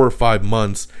think 4 or 5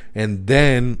 months, and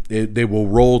then they will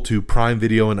roll to Prime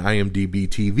Video and IMDb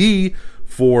TV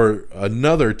for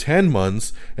another 10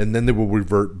 months, and then they will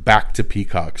revert back to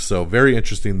Peacock. So very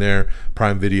interesting there.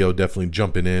 Prime Video definitely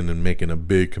jumping in and making a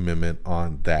big commitment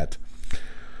on that.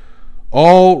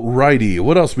 Alrighty,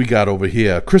 what else we got over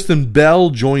here? Kristen Bell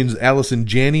joins Allison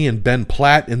Janney and Ben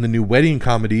Platt in the new wedding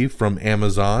comedy from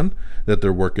Amazon that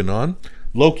they're working on.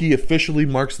 Loki officially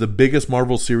marks the biggest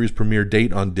Marvel series premiere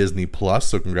date on Disney Plus,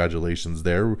 so congratulations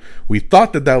there. We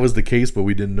thought that was the case, but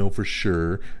we didn't know for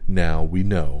sure. Now we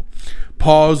know.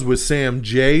 Pause with Sam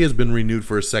J has been renewed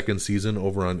for a second season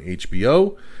over on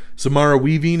HBO. Samara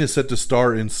Weaving is set to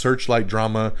star in Searchlight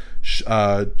drama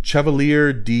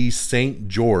Chevalier de Saint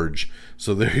George.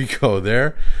 So there you go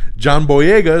there. John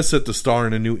Boyega is set to star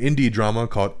in a new indie drama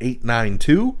called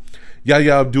 892.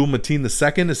 Yahya Abdul-Mateen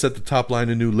II is set to topline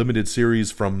a new limited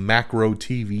series from Macro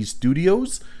TV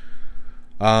Studios.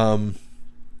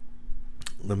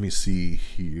 Let me see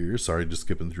here. Sorry, just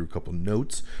skipping through a couple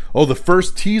notes. Oh, the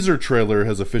first teaser trailer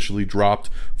has officially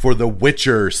dropped for The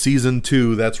Witcher Season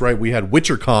 2. That's right, we had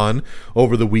WitcherCon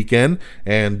over the weekend.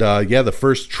 And the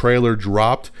first trailer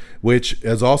dropped, which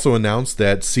has also announced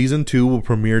that Season 2 will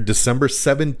premiere December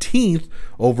 17th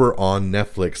over on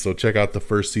Netflix. So check out the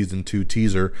first Season 2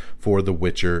 teaser for The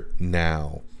Witcher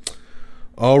now.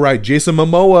 All right, Jason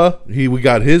Momoa, we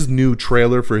got his new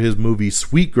trailer for his movie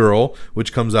Sweet Girl,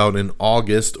 which comes out in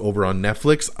August over on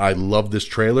Netflix. I love this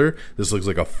trailer. This looks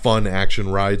like a fun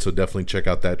action ride, so definitely check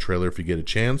out that trailer if you get a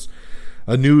chance.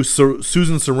 A new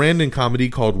Susan Sarandon comedy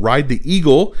called Ride the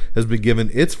Eagle has been given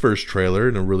its first trailer,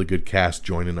 and a really good cast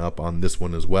joining up on this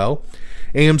one as well.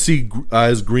 AMC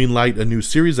has greenlight a new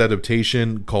series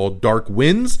adaptation called Dark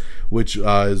Winds, which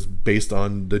is based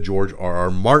on the George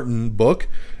R.R. Martin book.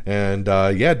 And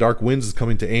Dark Winds is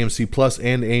coming to AMC Plus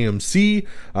and AMC.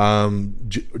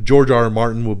 George R.R.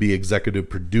 Martin will be executive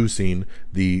producing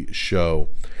the show.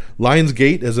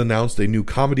 Lionsgate has announced a new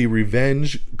comedy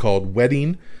revenge called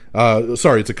Wedding.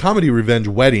 It's a comedy revenge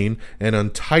wedding and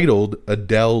Untitled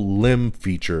Adele Lim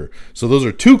feature. So those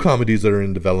are two comedies that are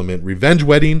in development: Revenge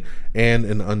Wedding and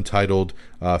an Untitled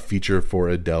feature for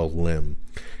Adele Lim.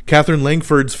 Catherine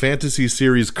Langford's fantasy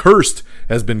series Cursed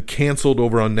has been canceled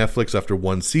over on Netflix after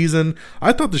one season.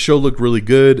 I thought the show looked really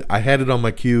good. I had it on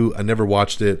my queue. I never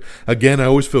watched it. Again, I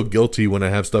always feel guilty when I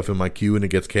have stuff in my queue and it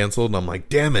gets canceled. And I'm like,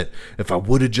 damn it. If I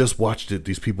would have just watched it,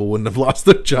 these people wouldn't have lost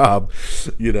their job.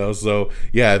 So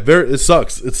yeah, it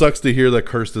sucks. It sucks to hear that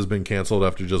Cursed has been canceled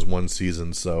after just one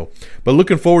season. But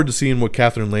looking forward to seeing what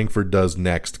Catherine Langford does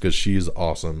next, because she's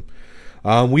awesome.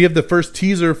 We have the first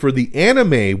teaser for the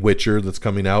anime Witcher that's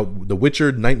coming out. The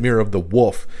Witcher Nightmare of the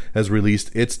Wolf has released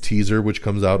its teaser, which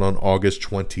comes out on August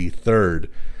 23rd.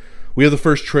 We have the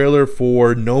first trailer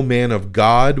for No Man of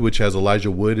God, which has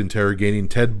Elijah Wood interrogating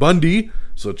Ted Bundy,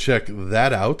 so check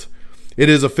that out. It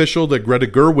is official that Greta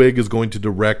Gerwig is going to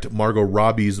direct Margot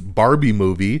Robbie's Barbie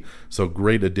movie, so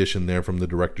great addition there from the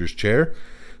director's chair.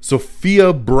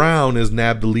 Sophia Brown has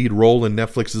nabbed the lead role in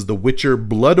Netflix's The Witcher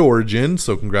Blood Origin,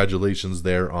 so congratulations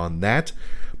there on that.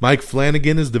 Mike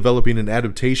Flanagan is developing an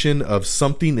adaptation of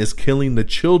Something is Killing the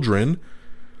Children.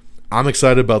 I'm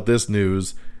excited about this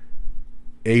news.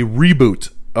 A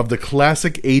reboot of the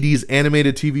classic 80s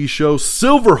animated TV show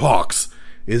Silverhawks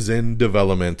is in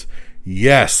development.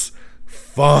 Yes,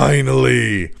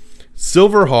 finally!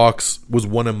 Silverhawks was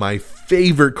one of my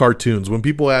favorite cartoons. When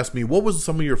people ask me, what was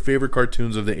some of your favorite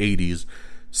cartoons of the 80s?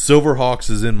 Silverhawks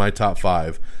is in my top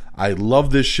 5. I love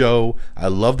this show. I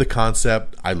love the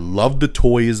concept. I love the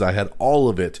toys. I had all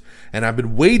of it. And I've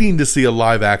been waiting to see a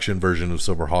live action version of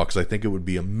Silverhawks. I think it would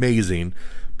be amazing.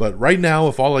 But right now,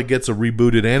 if all I get's a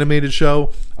rebooted animated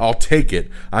show, I'll take it.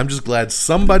 I'm just glad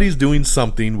somebody's doing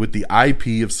something with the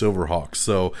IP of Silverhawks.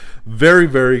 So very,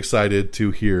 very excited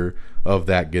to hear of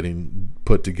that getting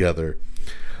put together.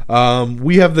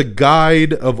 We have the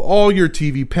guide of all your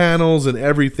TV panels and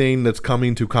everything that's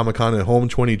coming to Comic-Con at Home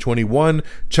 2021.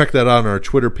 Check that out on our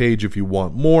Twitter page if you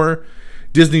want more.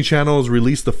 Disney Channel has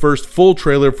released the first full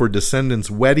trailer for Descendants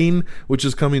Wedding, which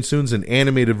is coming soon. It's an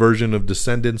animated version of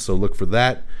Descendants, so look for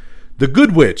that. The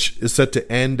Good Witch is set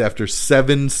to end after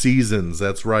 7 seasons.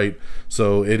 That's right.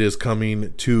 So it is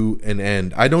coming to an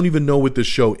end. I don't even know what this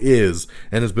show is,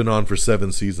 and it's been on for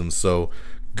 7 seasons. So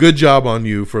good job on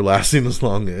you for lasting as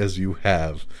long as you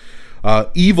have.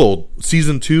 Evil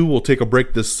Season 2 will take a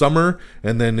break this summer,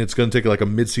 and then it's going to take like a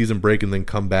mid-season break and then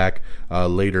come back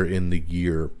later in the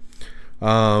year.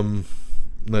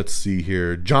 Let's see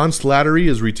here. John Slattery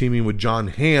is reteaming with John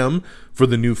Hamm for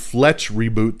the new Fletch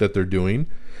reboot that they're doing.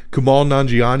 Kumail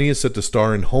Nanjiani is set to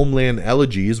star in Homeland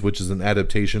Elegies, which is an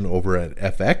adaptation over at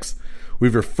FX. We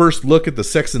have your first look at the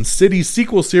Sex and City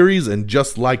sequel series, and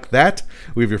just like that,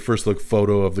 we have your first look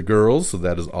photo of the girls, so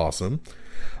that is awesome.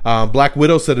 Black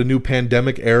Widow set a new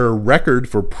pandemic-era record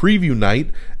for preview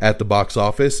night at the box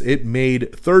office. It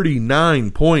made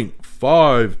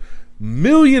 $39.5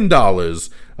 million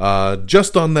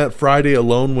just on that Friday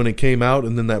alone when it came out,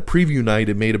 and then that preview night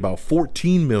it made about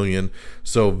 $14 million.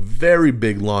 So very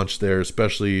big launch there,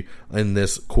 especially in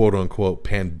this quote-unquote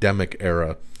pandemic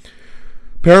era.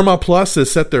 Paramount Plus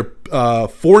has set their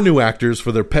 4 new actors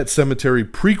for their Pet Sematary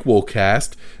prequel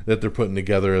cast that they're putting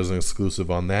together as an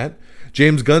exclusive on that.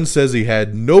 James Gunn says he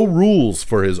had no rules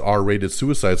for his R-rated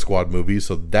Suicide Squad movie,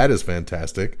 so that is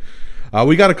fantastic.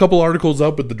 We got a couple articles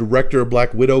up with the director of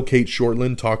Black Widow, Kate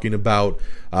Shortland, talking about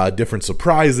different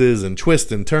surprises and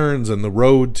twists and turns and the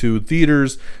road to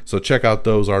theaters. So check out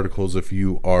those articles if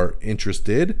you are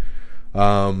interested.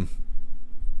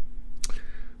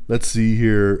 Let's see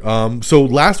here. So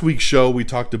last week's show, we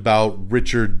talked about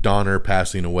Richard Donner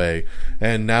passing away.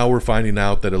 And now we're finding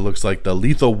out that it looks like the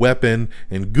Lethal Weapon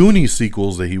and Goonies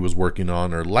sequels that he was working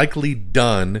on are likely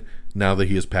done now that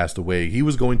he has passed away. He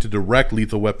was going to direct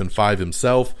Lethal Weapon 5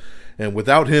 himself. And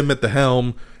without him at the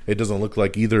helm, it doesn't look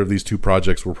like either of these two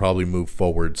projects will probably move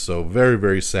forward. So very,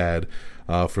 very sad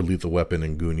for Lethal Weapon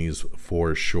and Goonies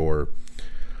for sure.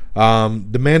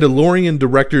 The Mandalorian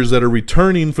directors that are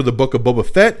returning for the Book of Boba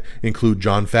Fett include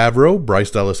Jon Favreau,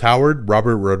 Bryce Dallas Howard,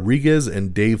 Robert Rodriguez,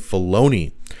 and Dave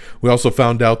Filoni. We also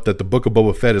found out that the Book of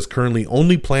Boba Fett is currently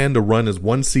only planned to run as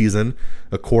one season,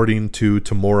 according to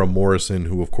Tamora Morrison,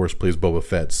 who of course plays Boba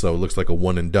Fett. So it looks like a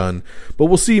one and done. But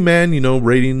we'll see, man.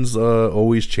 Ratings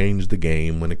always change the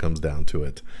game when it comes down to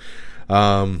it.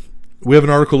 We have an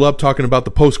article up talking about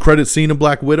the post-credit scene of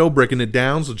Black Widow, breaking it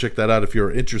down. So check that out if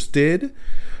you're interested.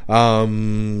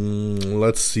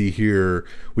 Let's see here.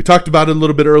 We talked about it a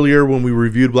little bit earlier when we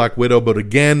reviewed Black Widow, but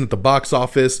again, at the box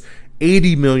office,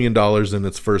 $80 million in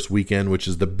its first weekend, which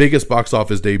is the biggest box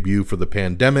office debut for the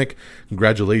pandemic.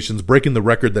 Congratulations, breaking the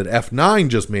record that F9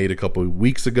 just made a couple of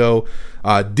weeks ago.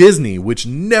 Disney, which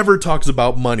never talks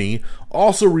about money,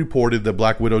 also reported that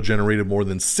Black Widow generated more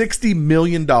than $60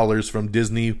 million from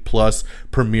Disney Plus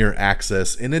Premier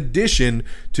Access, in addition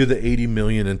to the $80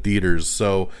 million in theaters.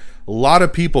 So a lot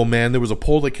of people, man, there was a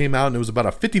poll that came out and it was about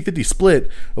a 50-50 split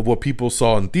of what people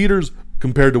saw in theaters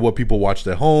compared to what people watched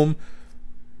at home.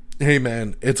 Hey,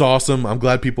 man, it's awesome. I'm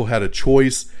glad people had a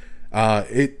choice.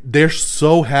 They're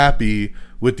so happy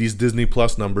with these Disney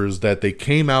Plus numbers that they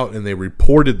came out and they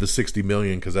reported the 60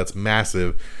 million, because that's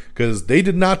massive. Because they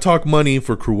did not talk money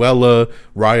for Cruella,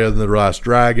 Raya and the Last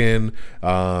Dragon.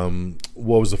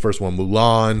 What was the first one?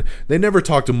 Mulan. They never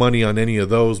talked money on any of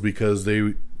those because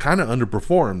they kind of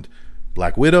underperformed.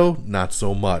 Black Widow, not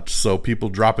so much. So people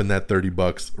dropping that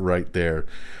 $30 right there.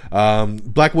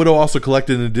 Black Widow also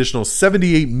collected an additional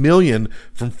 $78 million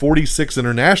from 46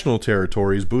 international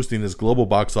territories, boosting its global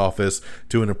box office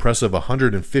to an impressive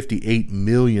 $158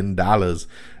 million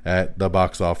at the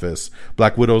box office.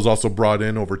 Black Widow's also brought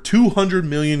in over $200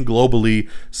 million globally,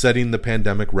 setting the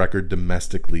pandemic record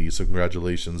domestically. So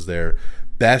congratulations there.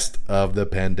 Best of the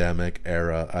pandemic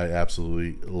era. I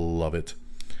absolutely love it.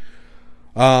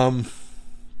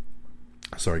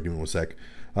 Sorry, give me one sec.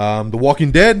 The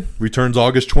Walking Dead returns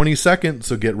August 22nd,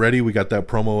 so get ready. We got that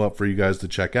promo up for you guys to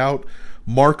check out.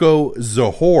 Marco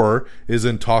Zohore is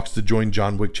in talks to join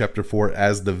John Wick Chapter 4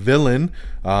 as the villain.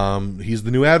 He's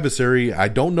the new adversary. I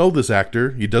don't know this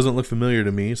actor. He doesn't look familiar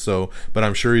to me, but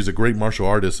I'm sure he's a great martial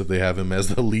artist if they have him as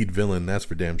the lead villain. That's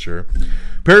for damn sure.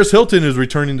 Paris Hilton is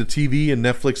returning to TV in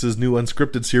Netflix's new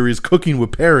unscripted series Cooking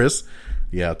with Paris.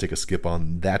 Yeah, I'll take a skip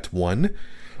on that one.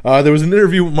 There was an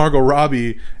interview with Margot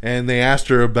Robbie, and they asked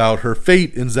her about her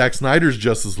fate in Zack Snyder's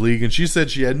Justice League, and she said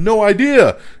she had no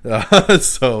idea.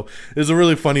 So there's a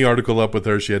really funny article up with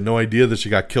her. She had no idea that she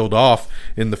got killed off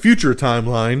in the future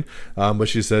timeline, but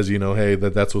she says, hey,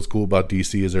 that's what's cool about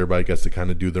DC is everybody gets to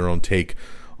kind of do their own take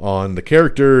on the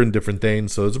character and different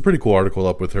things. So it's a pretty cool article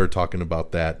up with her talking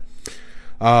about that.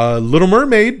 Little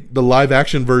Mermaid, the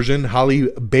live-action version, Halle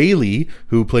Bailey,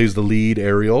 who plays the lead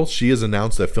Ariel, she has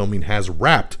announced that filming has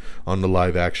wrapped on the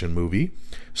live-action movie.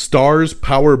 Starz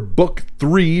Power Book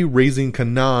 3, Raising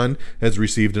Kanan, has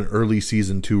received an early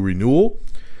Season 2 renewal.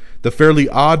 The Fairly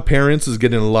Odd Parents is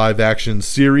getting a live-action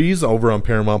series over on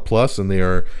Paramount Plus, and they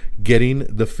are getting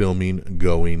the filming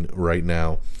going right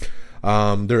now.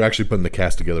 They're actually putting the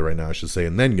cast together right now, I should say,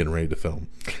 and then getting ready to film.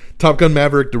 Top Gun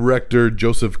Maverick director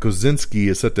Joseph Kosinski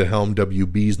is set to helm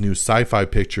WB's new sci-fi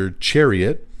picture,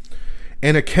 Chariot.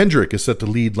 Anna Kendrick is set to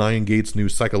lead Lionsgate's new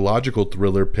psychological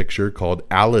thriller picture called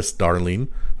Alice, Darling.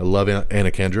 I love Anna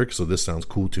Kendrick, so this sounds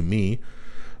cool to me.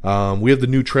 We have the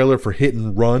new trailer for Hit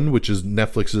and Run, which is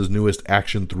Netflix's newest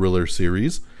action thriller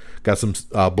series. Got some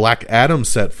Black Adam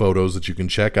set photos that you can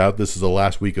check out. This is the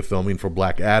last week of filming for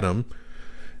Black Adam.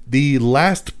 The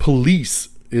Last Police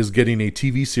is getting a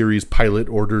TV series pilot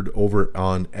ordered over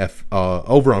on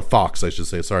Fox, I should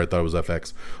say. Sorry, I thought it was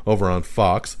FX. Over on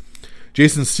Fox.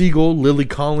 Jason Segel, Lily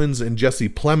Collins, and Jesse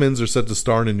Plemons are set to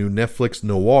star in a new Netflix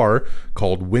noir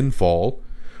called Windfall.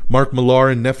 Mark Millar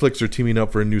and Netflix are teaming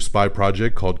up for a new spy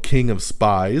project called King of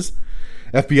Spies.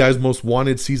 FBI's Most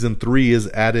Wanted Season 3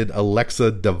 has added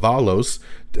Alexa Davalos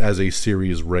as a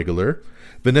series regular.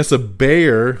 Vanessa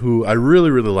Bayer, who I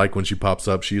really, really like when she pops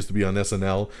up. She used to be on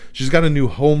SNL. She's got a new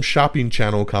home shopping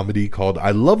channel comedy called I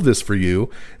Love This For You,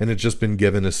 and it's just been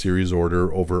given a series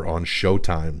order over on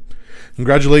Showtime.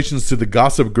 Congratulations to the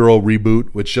Gossip Girl reboot,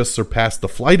 which just surpassed The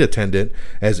Flight Attendant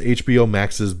as HBO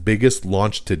Max's biggest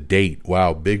launch to date.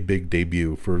 Wow, big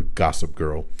debut for Gossip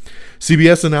Girl.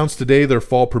 CBS announced today their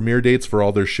fall premiere dates for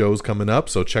all their shows coming up,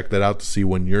 so check that out to see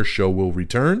when your show will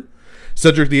return.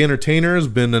 Cedric the Entertainer has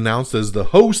been announced as the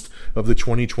host of the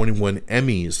 2021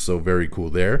 Emmys, so very cool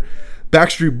there.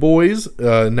 Backstreet Boys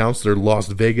announced their Las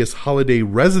Vegas holiday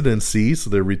residency, so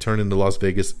they're returning to Las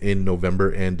Vegas in November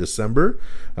and December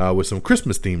with some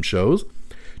Christmas-themed shows.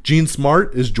 Gene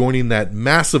Smart is joining that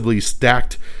massively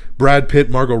stacked Brad Pitt,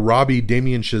 Margot Robbie,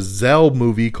 Damien Chazelle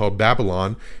movie called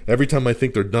Babylon. Every time I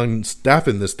think they're done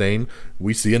staffing this thing,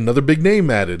 we see another big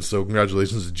name added. So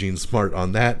congratulations to Gene Smart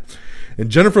on that. And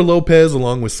Jennifer Lopez,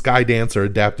 along with Skydance, are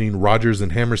adapting Rodgers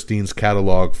and Hammerstein's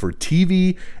catalog for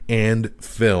TV and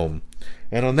film.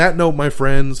 And on that note, my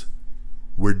friends,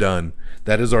 we're done.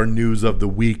 That is our news of the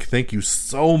week. Thank you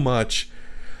so much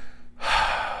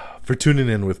for tuning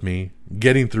in with me,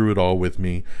 getting through it all with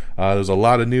me. There's a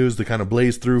lot of news to kind of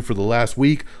blaze through for the last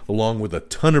week, along with a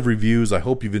ton of reviews. I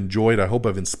hope you've enjoyed. I hope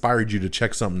I've inspired you to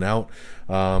check something out,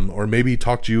 or maybe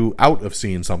talked you out of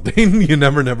seeing something. You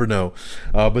never know.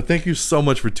 But thank you so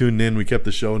much for tuning in. We kept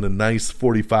the show in a nice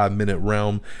 45-minute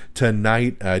realm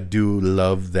tonight. I do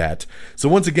love that. So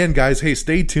once again, guys, hey,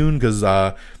 stay tuned because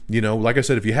like I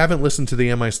said, if you haven't listened to the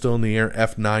Am I Still in the Air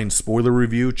F9 spoiler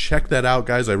review, check that out,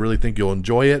 guys. I really think you'll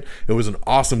enjoy it. It was an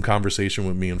awesome conversation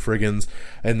with me and Friggins.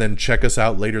 And then check us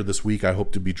out later this week. I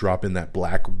hope to be dropping that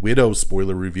Black Widow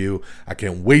spoiler review. I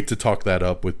can't wait to talk that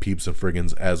up with Peeps and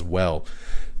Friggins as well.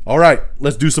 All right,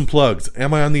 let's do some plugs.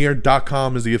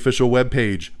 AmIOnTheAir.com is the official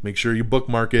webpage. Make sure you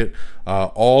bookmark it.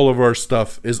 All of our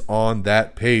stuff is on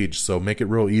that page, so make it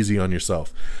real easy on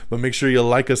yourself. But make sure you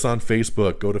like us on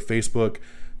Facebook. Go to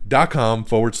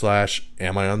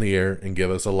Facebook.com/AmIOnTheAir and give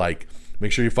us a like.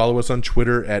 Make sure you follow us on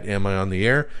Twitter at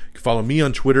AmIOnTheAir. You can follow me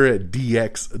on Twitter at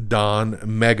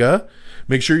DXDonMega.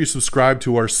 Make sure you subscribe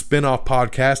to our spin-off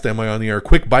podcast, Am I on the Air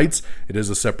Quick Bites. It is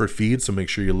a separate feed, so make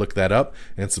sure you look that up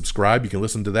and subscribe. You can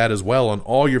listen to that as well on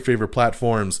all your favorite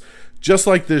platforms. Just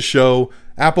like this show,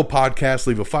 Apple Podcasts,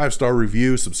 leave a 5-star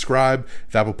review, subscribe.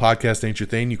 If Apple Podcasts ain't your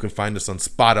thing, you can find us on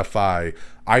Spotify,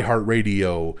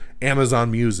 iHeartRadio, Amazon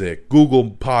Music,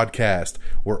 Google Podcast.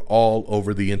 We're all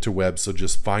over the interwebs, so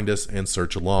just find us and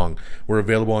search along. We're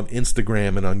available on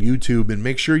Instagram and on YouTube, and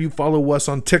make sure you follow us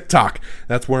on TikTok.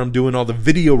 That's where I'm doing all the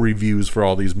video reviews for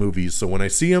all these movies. So when I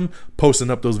see them, posting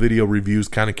up those video reviews,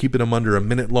 kind of keeping them under a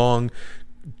minute long,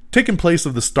 taking place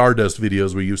of the Stardust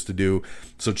videos we used to do.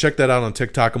 So check that out on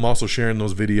TikTok. I'm also sharing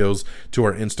those videos to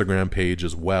our Instagram page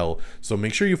as well. So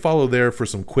make sure you follow there for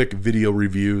some quick video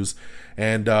reviews.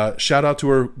 And shout out to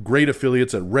our great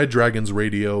affiliates at Red Dragons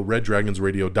Radio,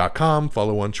 reddragonsradio.com.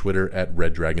 Follow on Twitter at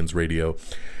Red Dragons Radio.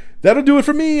 That'll do it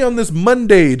for me on this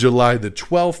Monday, July the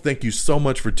 12th. Thank you so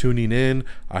much for tuning in.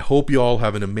 I hope you all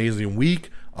have an amazing week.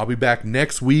 I'll be back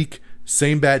next week.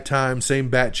 Same bat time, same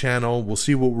bat channel. We'll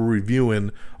see what we're reviewing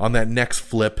on that next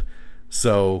flip.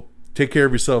 So take care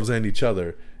of yourselves and each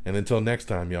other. And until next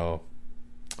time, y'all.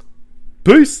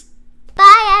 Peace.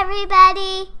 Bye,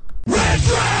 everybody. Red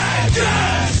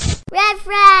Dragons! Red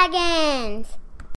Dragons!